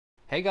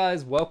Hey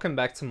guys, welcome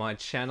back to my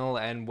channel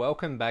and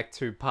welcome back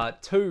to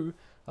part 2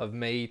 of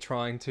me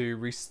trying to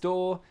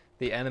restore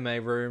the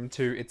anime room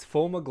to its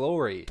former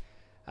glory.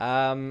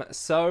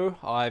 So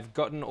I've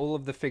gotten all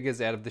of the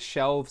figures out of the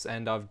shelves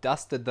and I've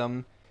dusted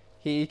them.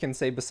 Here you can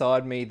see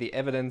beside me the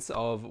evidence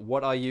of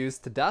what I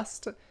used to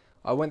dust.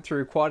 I went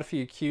through quite a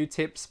few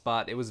Q-tips,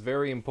 but it was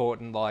very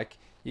important. Like,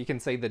 you can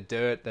see the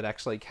dirt that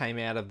actually came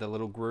out of the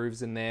little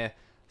grooves in there.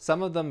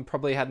 Some of them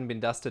probably hadn't been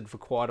dusted for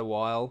quite a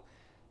while.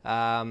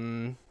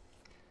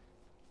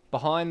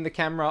 Behind the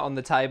camera on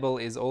the table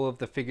is all of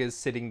the figures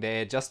sitting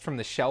there just from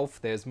the shelf.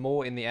 There's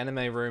more in the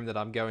anime room that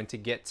I'm going to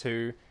get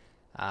to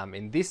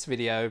in this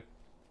video.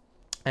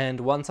 And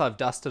once I've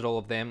dusted all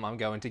of them, I'm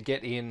going to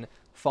get in,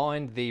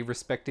 find the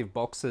respective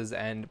boxes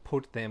and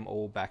put them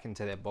all back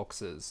into their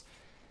boxes.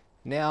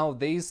 Now,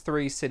 these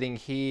three sitting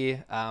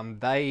here,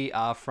 they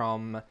are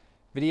from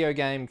video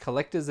game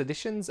collector's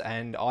editions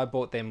and I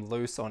bought them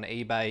loose on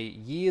eBay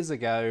years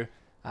ago.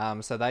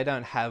 So they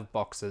don't have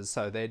boxes,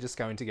 so they're just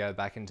going to go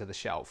back into the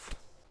shelf.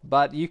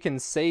 But you can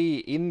see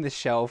in the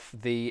shelf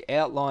the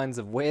outlines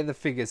of where the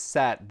figures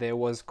sat. There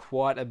was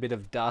quite a bit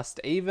of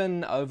dust,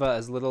 even over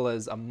as little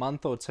as a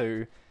month or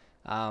two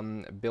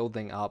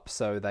building up,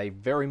 so they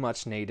very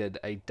much needed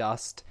a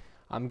dust.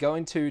 I'm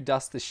going to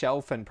dust the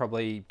shelf and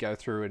probably go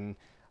through and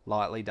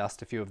lightly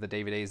dust a few of the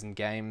DVDs and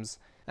games.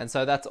 And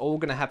so that's all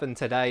going to happen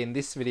today in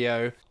this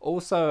video.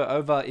 Also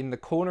over in the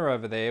corner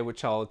over there,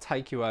 which I'll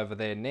take you over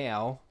there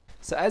now.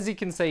 So as you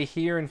can see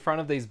here in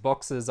front of these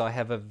boxes, I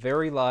have a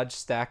very large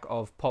stack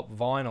of pop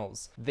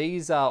vinyls.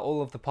 These are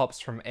all of the pops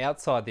from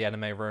outside the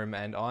anime room,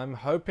 and I'm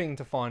hoping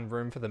to find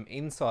room for them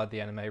inside the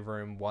anime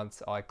room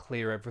once I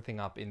clear everything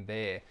up in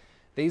there.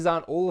 These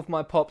aren't all of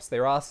my pops.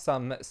 There are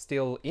some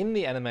still in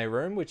the anime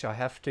room, which I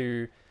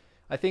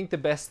think the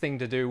best thing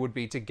to do would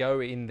be to go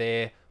in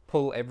there,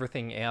 pull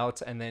everything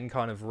out, and then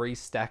kind of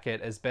restack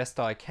it as best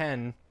I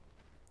can.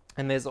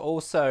 And there's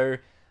also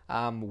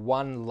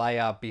one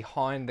layer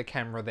behind the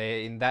camera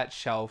there in that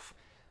shelf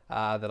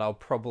that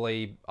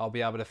I'll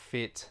be able to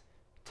fit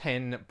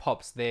 10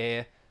 pops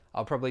there.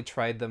 I'll probably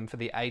trade them for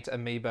the 8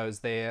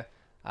 amiibos there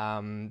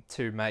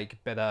to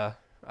make better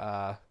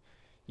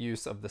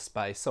use of the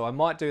space. So I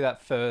might do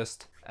that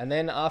first, and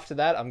then after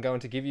that I'm going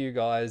to give you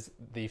guys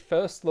the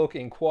first look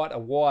in quite a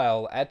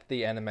while at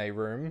the anime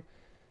room.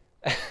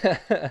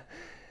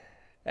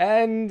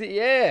 And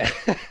yeah,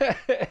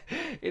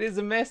 it is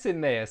a mess in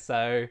there,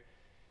 so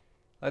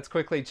let's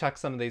quickly chuck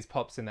some of these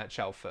pops in that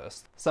shelf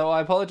first. So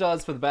I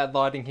apologize for the bad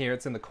lighting here.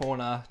 It's in the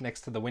corner next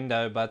to the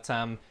window, but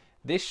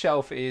this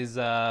shelf is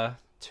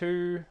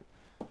 2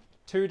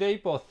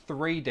 deep or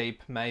 3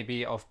 deep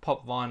maybe of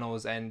pop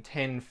vinyls, and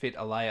 10 fit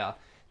a layer.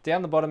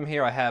 Down the bottom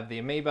here I have the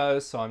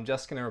amiibos, so I'm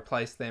just going to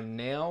replace them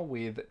now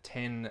with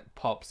 10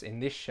 pops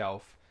in this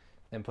shelf,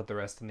 then put the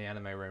rest in the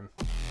anime room.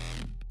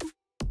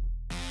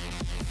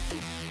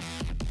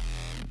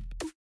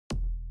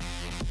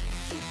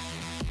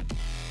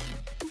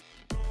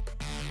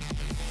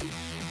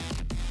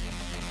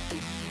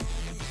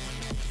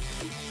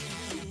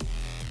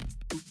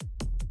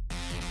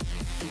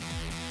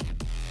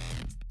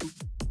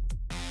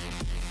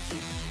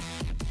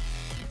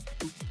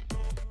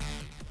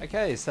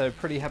 Okay, so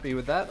pretty happy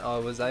with that. I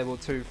was able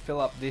to fill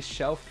up this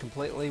shelf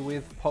completely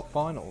with pop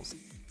vinyls.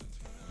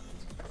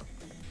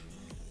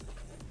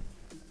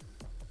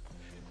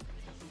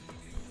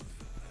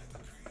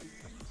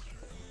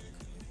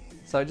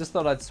 So I just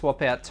thought I'd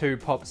swap out 2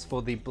 pops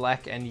for the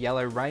black and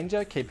yellow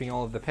Ranger, keeping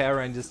all of the Power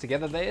Rangers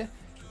together there.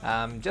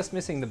 Just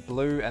missing the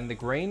blue and the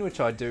green,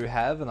 which I do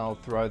have, and I'll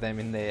throw them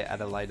in there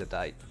at a later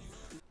date.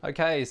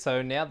 Okay,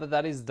 so now that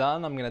that is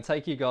done, I'm going to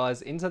take you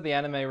guys into the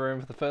anime room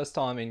for the first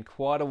time in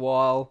quite a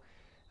while.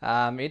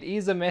 It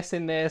is a mess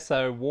in there,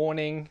 so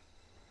warning.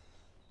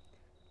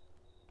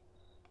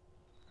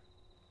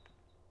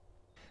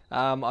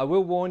 I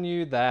will warn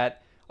you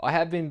that I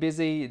have been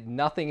busy,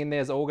 nothing in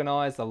there is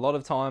organized. A lot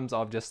of times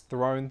I've just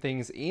thrown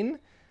things in.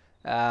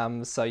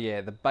 So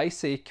yeah, the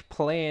basic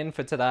plan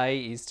for today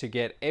is to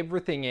get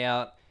everything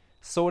out,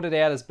 sort it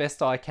out as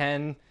best I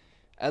can.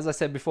 As I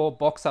said before,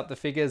 box up the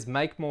figures,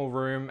 make more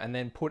room, and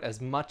then put as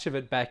much of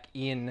it back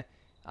in,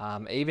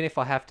 even if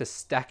I have to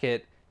stack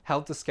it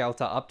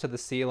helter-skelter up to the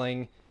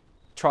ceiling.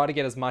 Try to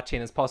get as much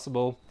in as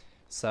possible.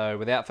 So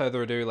without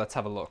further ado, let's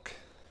have a look.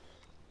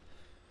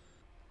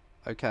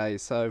 Okay,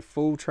 so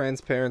full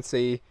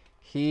transparency,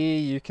 here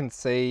you can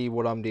see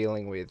what I'm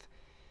dealing with.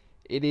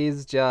 It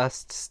is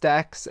just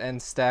stacks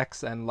and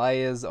stacks and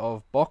layers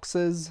of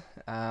boxes,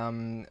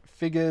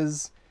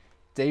 figures,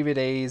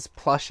 DVDs,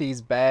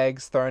 plushies,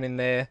 bags thrown in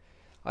there.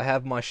 I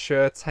have my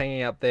shirts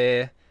hanging up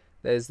there.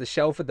 There's the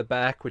shelf at the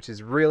back, which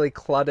is really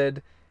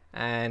cluttered,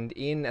 and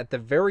in at the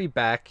very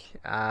back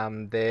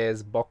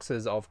there's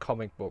boxes of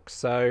comic books.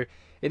 So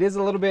it is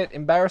a little bit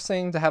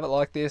embarrassing to have it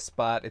like this,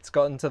 but it's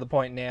gotten to the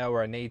point now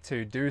where I need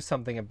to do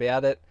something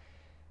about it.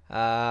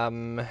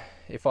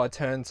 If I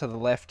turn to the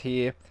left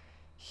here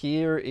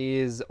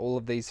is all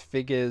of these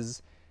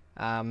figures,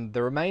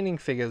 the remaining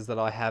figures that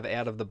I have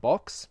out of the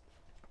box.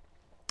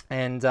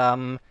 And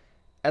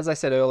As I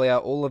said earlier,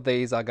 all of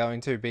these are going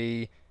to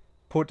be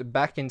put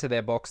back into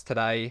their box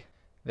today.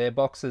 Their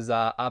boxes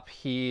are up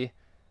here.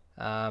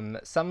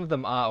 Some of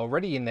them are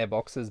already in their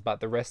boxes, but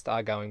the rest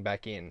are going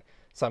back in.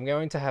 So I'm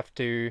going to have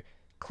to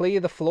clear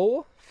the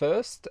floor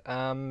first,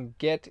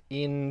 get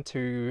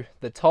into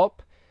the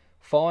top,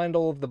 find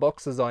all of the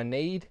boxes I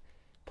need,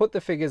 put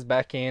the figures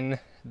back in.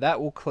 That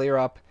will clear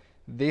up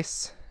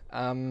this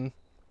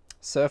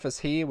surface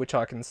here, which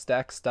I can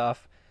stack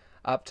stuff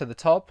up to the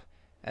top.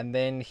 And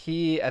then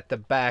here at the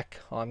back,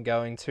 I'm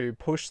going to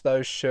push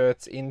those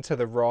shirts into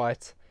the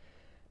right,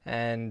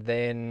 and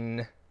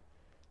then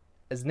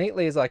as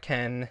neatly as I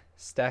can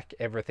stack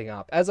everything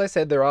up. As I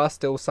said, there are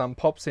still some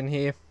pops in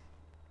here.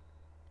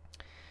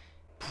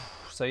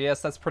 So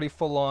yes, that's pretty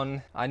full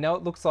on. I know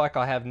it looks like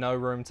I have no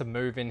room to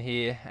move in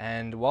here,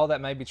 and while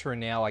that may be true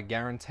now, I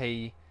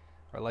guarantee,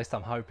 or at least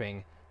I'm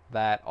hoping,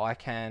 that I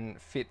can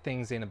fit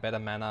things in a better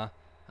manner,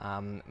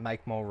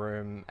 make more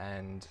room,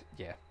 and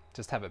yeah,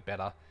 just have it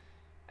better.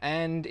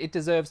 And it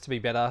deserves to be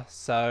better.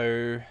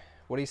 So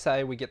what do you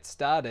say we get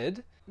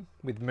started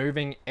with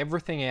moving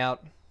everything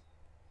out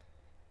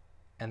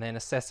and then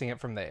assessing it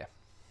from there?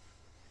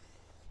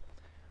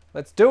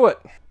 Let's do it.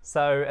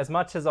 So as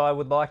much as I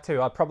would like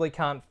to, I probably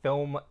can't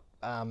film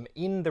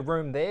in the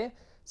room there.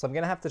 So I'm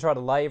gonna have to try to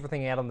lay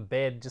everything out on the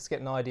bed, just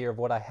get an idea of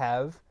what I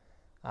have.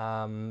 So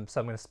I'm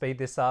gonna speed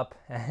this up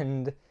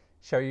and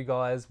show you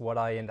guys what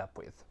I end up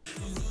with.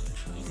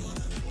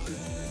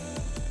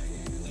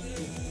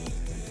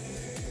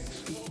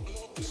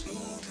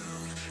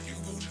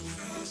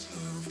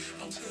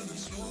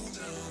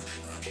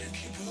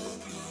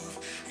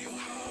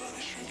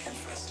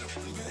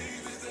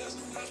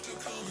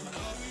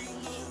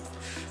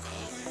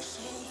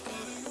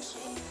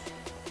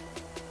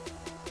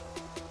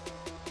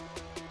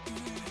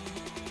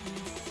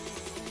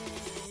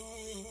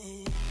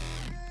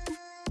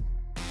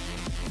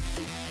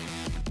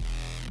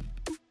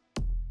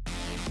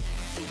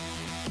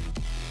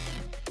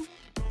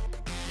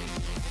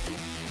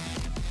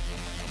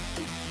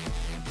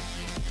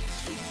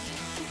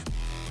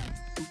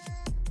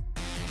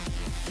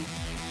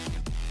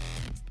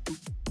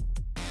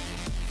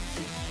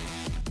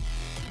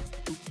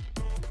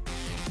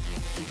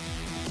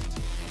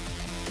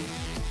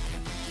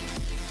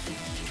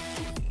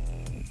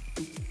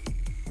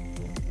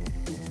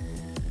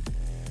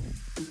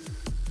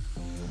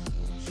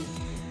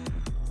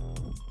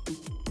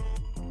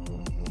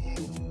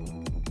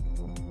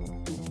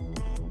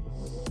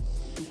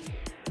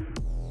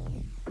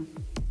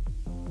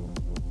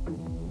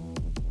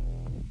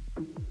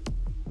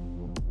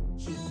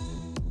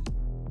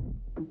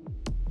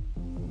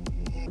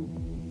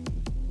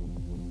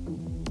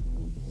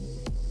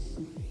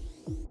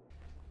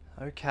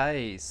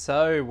 Okay,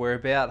 so we're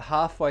about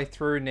halfway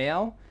through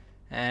now,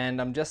 and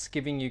I'm just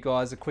giving you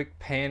guys a quick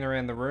pan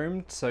around the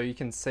room so you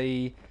can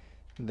see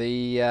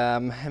the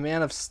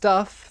amount of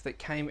stuff that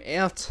came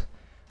out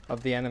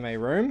of the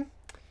anime room.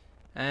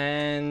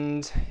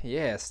 And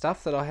yeah,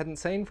 stuff that I hadn't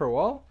seen for a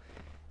while.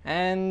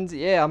 And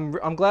yeah,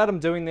 I'm glad I'm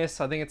doing this.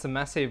 I think it's a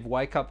massive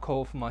wake-up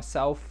call for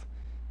myself.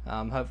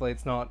 Hopefully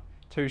it's not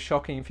too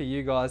shocking for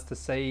you guys to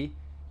see.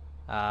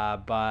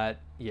 But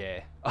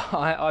yeah,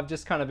 I've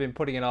just kind of been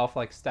putting it off,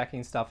 like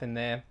stacking stuff in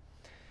there.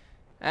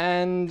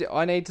 And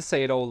I need to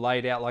see it all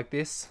laid out like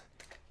this.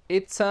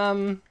 It's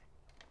yeah,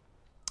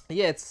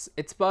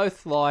 it's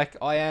both like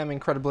I am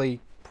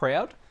incredibly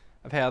proud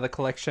of how the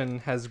collection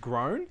has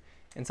grown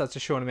in such a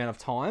short amount of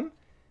time.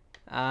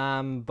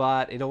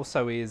 But it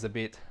also is a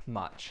bit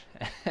much.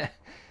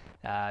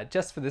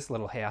 Just for this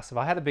little house. If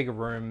I had a bigger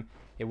room,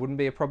 it wouldn't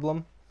be a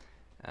problem.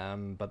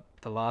 But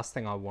the last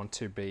thing I want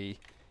to be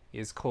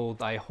is called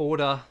a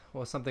hoarder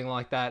or something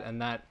like that, and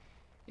that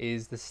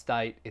is the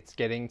state it's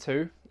getting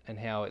to and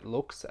how it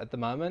looks at the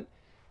moment.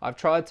 I've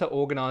tried to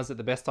organize it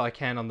the best I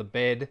can on the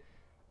bed.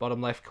 Bottom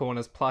left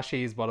corner's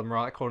plushies, bottom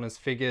right corner's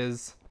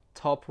figures,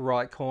 top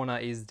right corner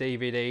is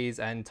DVDs,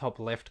 and top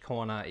left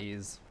corner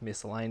is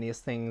miscellaneous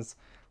things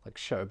like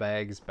show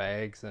bags,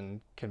 bags,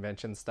 and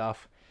convention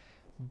stuff.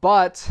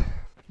 But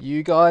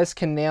you guys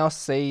can now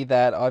see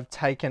that I've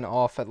taken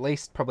off at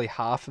least probably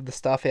half of the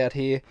stuff out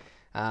here.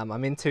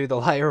 I'm into the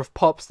layer of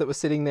pops that were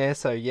sitting there,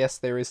 so yes,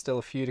 there is still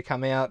a few to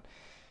come out.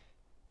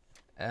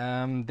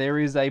 There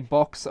is a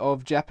box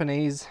of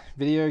Japanese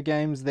video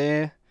games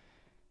there.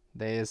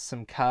 There's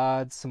some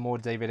cards, some more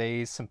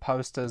DVDs, some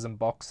posters and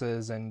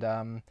boxes, and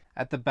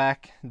at the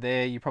back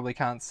there, you probably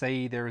can't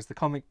see, there is the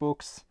comic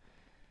books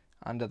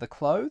under the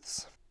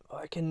clothes.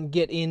 I can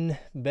get in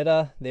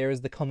better. There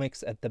is the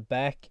comics at the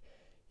back.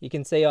 You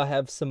can see I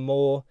have some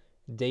more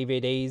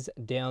DVDs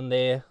down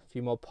there, a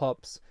few more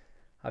pops.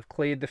 I've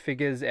cleared the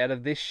figures out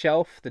of this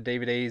shelf. The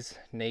DVDs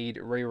need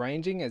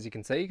rearranging, as you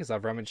can see, because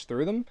I've rummaged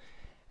through them.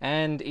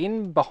 And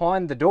in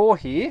behind the door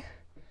here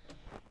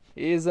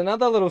is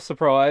another little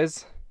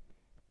surprise.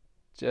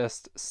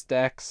 Just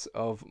stacks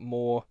of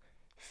more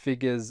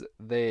figures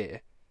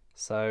there.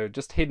 So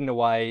just hidden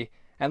away.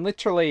 And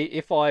literally,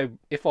 if I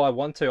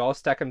want to, I'll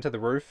stack them to the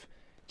roof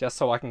just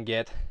so I can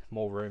get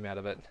more room out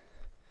of it.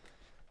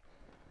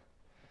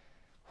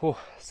 Whew.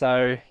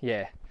 So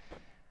yeah,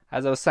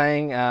 as I was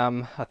saying,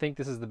 I think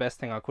this is the best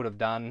thing I could have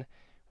done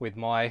with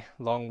my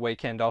long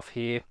weekend off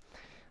here.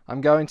 I'm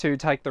going to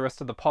take the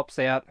rest of the pops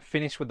out,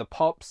 finish with the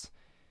pops.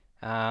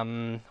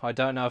 I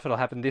don't know if it'll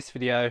happen this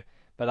video,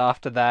 but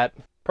after that,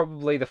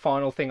 probably the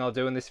final thing I'll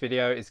do in this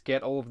video is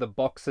get all of the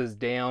boxes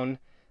down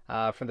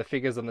from the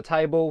figures on the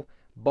table,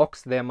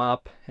 box them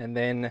up, and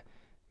then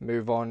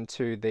move on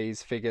to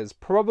these figures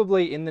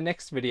probably in the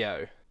next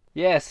video.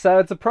 Yeah, so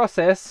it's a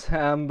process,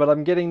 but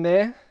I'm getting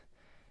there.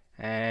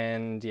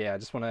 And yeah, I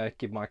just want to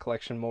give my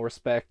collection more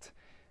respect.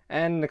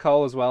 And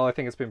Nicole as well. I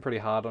think it's been pretty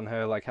hard on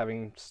her, like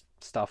having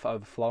stuff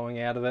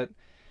overflowing out of it.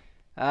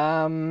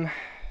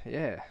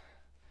 Yeah.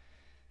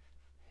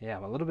 Yeah,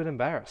 I'm a little bit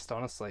embarrassed,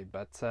 honestly,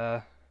 but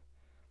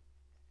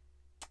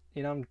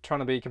you know, I'm trying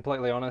to be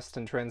completely honest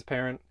and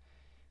transparent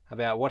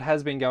about what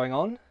has been going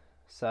on.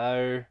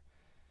 So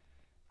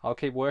I'll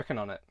keep working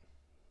on it.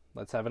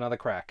 Let's have another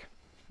crack.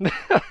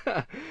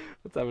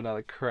 Let's have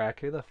another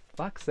crack. Who the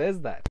fuck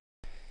says that?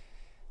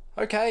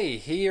 Okay,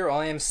 here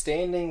I am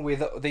standing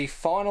with the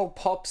final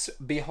pops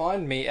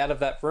behind me out of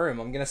that room.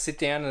 I'm going to sit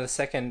down in a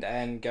second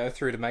and go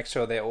through to make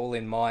sure they're all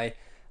in my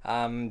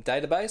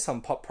database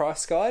on Pop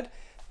Price Guide.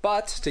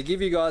 But to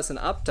give you guys an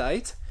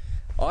update,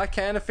 I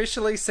can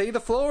officially see the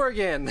floor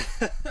again.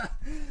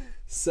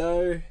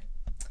 So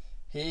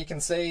here you can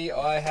see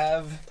I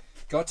have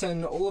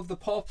gotten all of the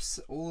pops,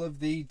 all of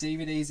the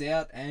DVDs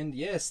out, and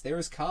yes, there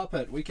is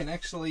carpet. We can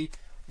actually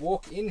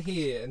walk in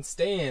here and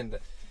stand.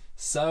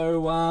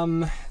 So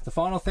the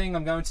final thing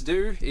I'm going to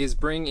do is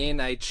bring in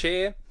a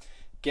chair,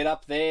 get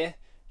up there,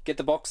 get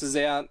the boxes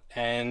out,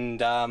 and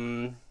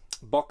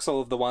box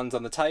all of the ones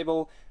on the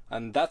table.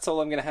 And that's all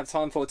I'm going to have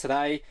time for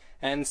today.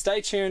 And stay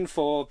tuned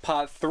for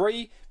part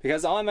 3,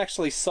 because I'm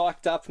actually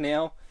psyched up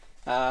now,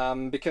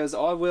 because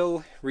I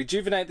will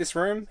rejuvenate this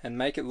room and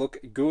make it look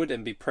good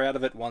and be proud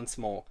of it once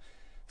more.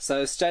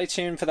 So stay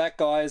tuned for that,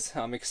 guys.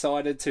 I'm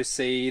excited to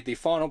see the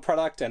final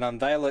product and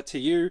unveil it to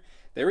you.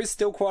 There is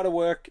still quite a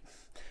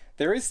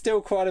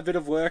bit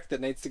of work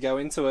that needs to go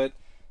into it.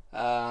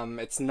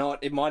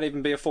 It might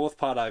even be a 4th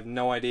part, I have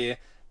no idea.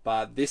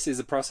 But this is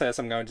a process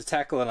I'm going to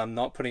tackle, and I'm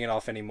not putting it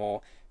off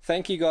anymore.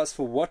 Thank you guys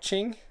for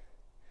watching,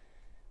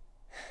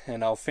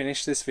 and I'll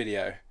finish this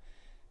video.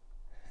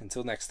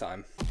 Until next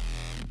time.